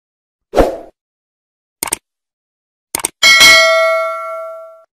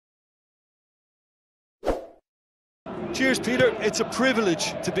Cheers, Peter. It's a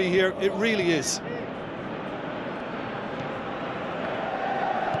privilege to be here. It really is.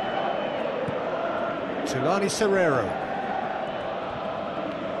 Tulani Serrero.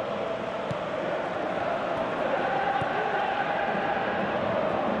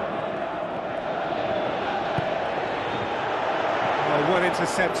 Well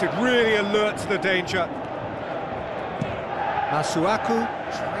intercepted, really alert to the danger. Masuaku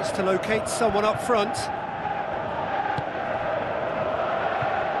tries to locate someone up front.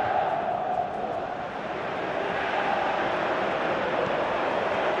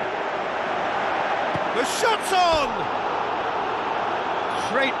 The shot's on!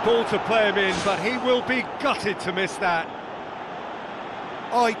 Great ball to play him in, but he will be gutted to miss that.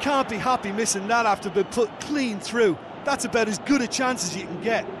 Oh, he can't be happy missing that after being put clean through. That's about as good a chance as you can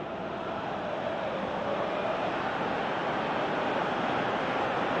get.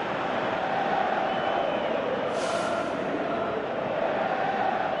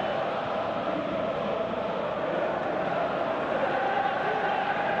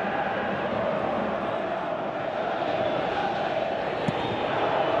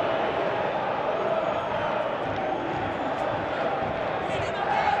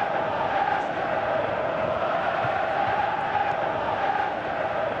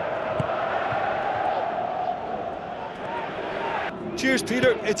 Cheers,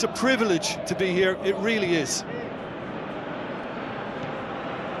 Peter. It's a privilege to be here. It really is.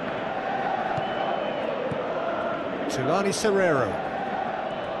 Tulani Serrero.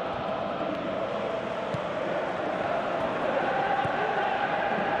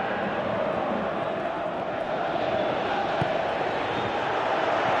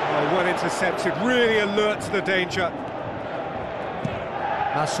 Well intercepted, really alert to the danger.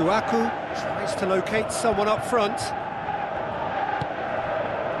 Masuaku tries to locate someone up front.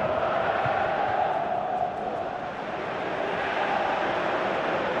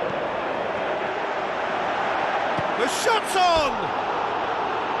 The shot's on!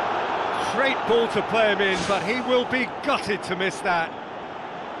 Great ball to play him in, but he will be gutted to miss that.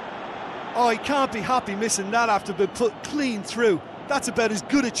 Oh, he can't be happy missing that after being put clean through. That's about as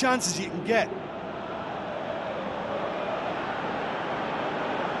good a chance as you can get.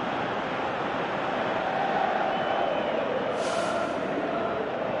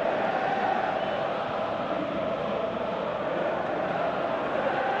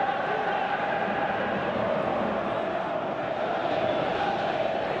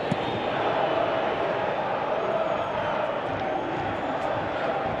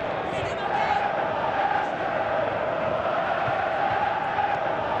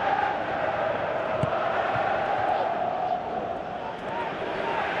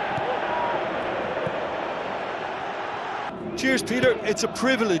 Cheers, Peter. It's a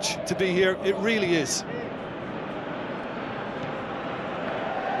privilege to be here. It really is.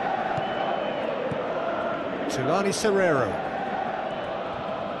 Tulani Serrero.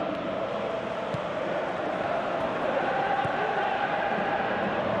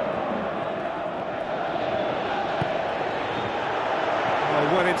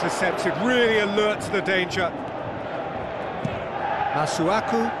 Well intercepted, really alert to the danger.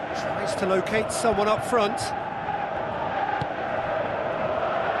 Masuaku tries to locate someone up front.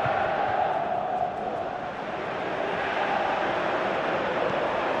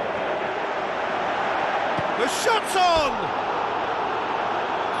 The shot's on!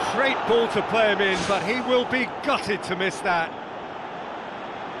 Great ball to play him in, but he will be gutted to miss that.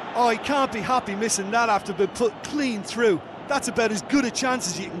 Oh, he can't be happy missing that after being put clean through. That's about as good a chance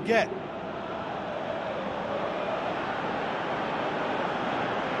as you can get.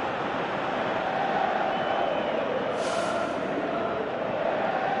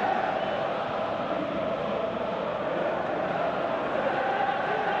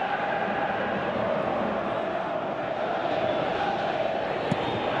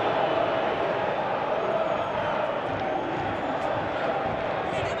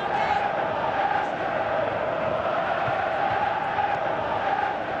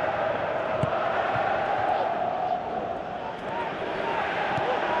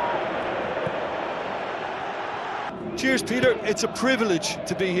 Cheers, Peter. It's a privilege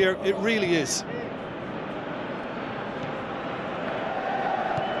to be here. It really is.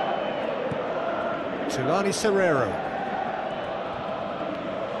 Tulani Serrero.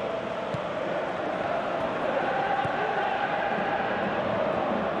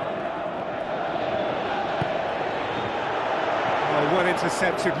 Well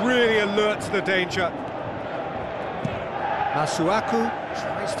intercepted, really alert to the danger. Masuaku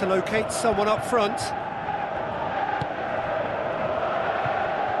tries to locate someone up front.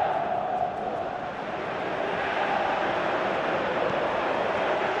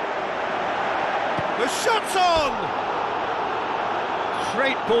 shot's on!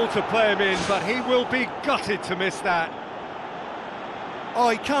 Great ball to play him in, but he will be gutted to miss that. Oh,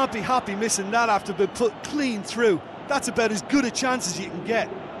 he can't be happy missing that after being put clean through. That's about as good a chance as you can get.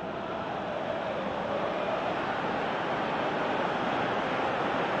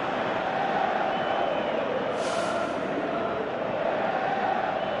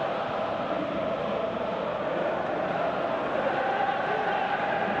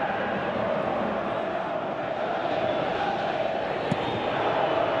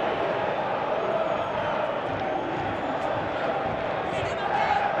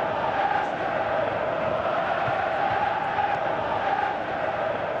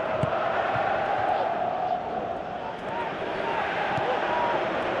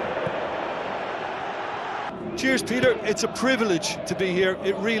 Cheers, Peter. It's a privilege to be here.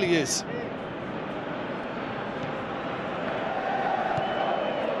 It really is.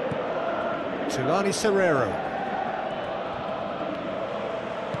 Tulani Serrero.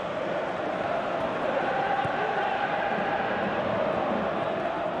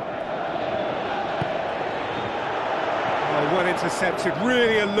 Oh, well intercepted,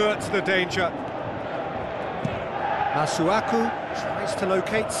 really alert to the danger. Masuaku tries to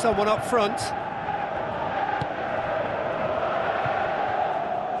locate someone up front.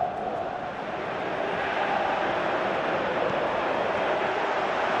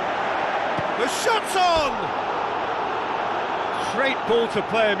 The shot's on! Great ball to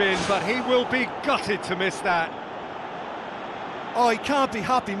play him in, but he will be gutted to miss that. Oh, he can't be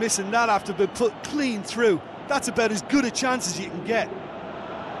happy missing that after being put clean through. That's about as good a chance as you can get.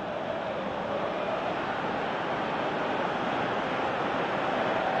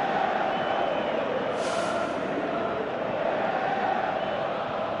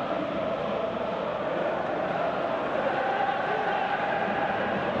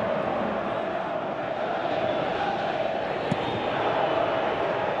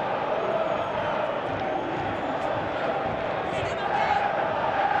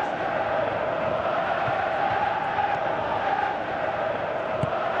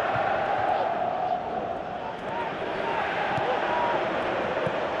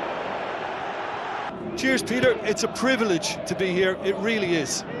 Cheers, Peter. It's a privilege to be here. It really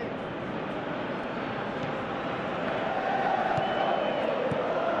is.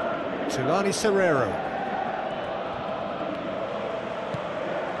 Tulani Serrero.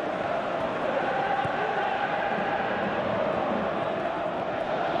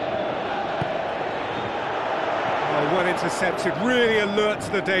 Oh, well intercepted, really alert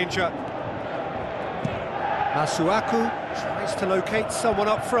to the danger. Masuaku tries to locate someone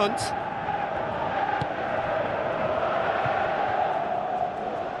up front.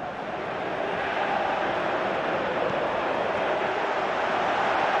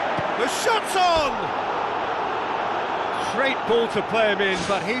 The shot's on! Great ball to play him in,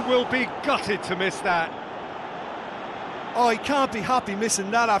 but he will be gutted to miss that. Oh, he can't be happy missing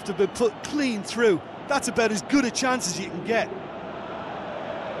that after being put clean through. That's about as good a chance as you can get.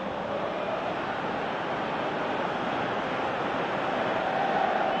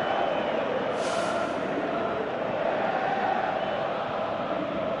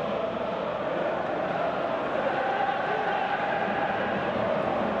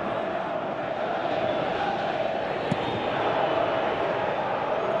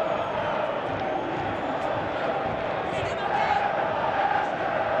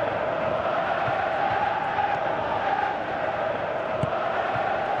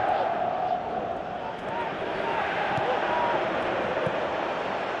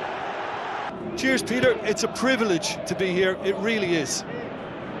 Cheers, Peter. It's a privilege to be here. It really is.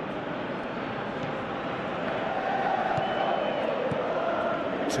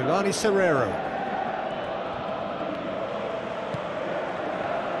 Tulani Serrero.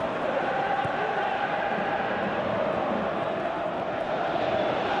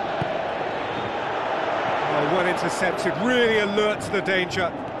 Oh, well intercepted, really alert to the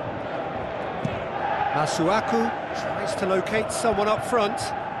danger. Masuaku tries to locate someone up front.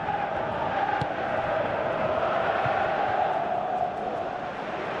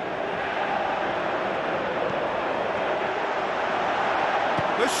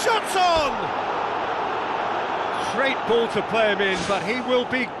 The shot's on! Great ball to play him in, but he will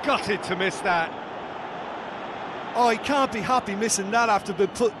be gutted to miss that. Oh, he can't be happy missing that after being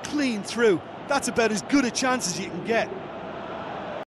put clean through. That's about as good a chance as you can get.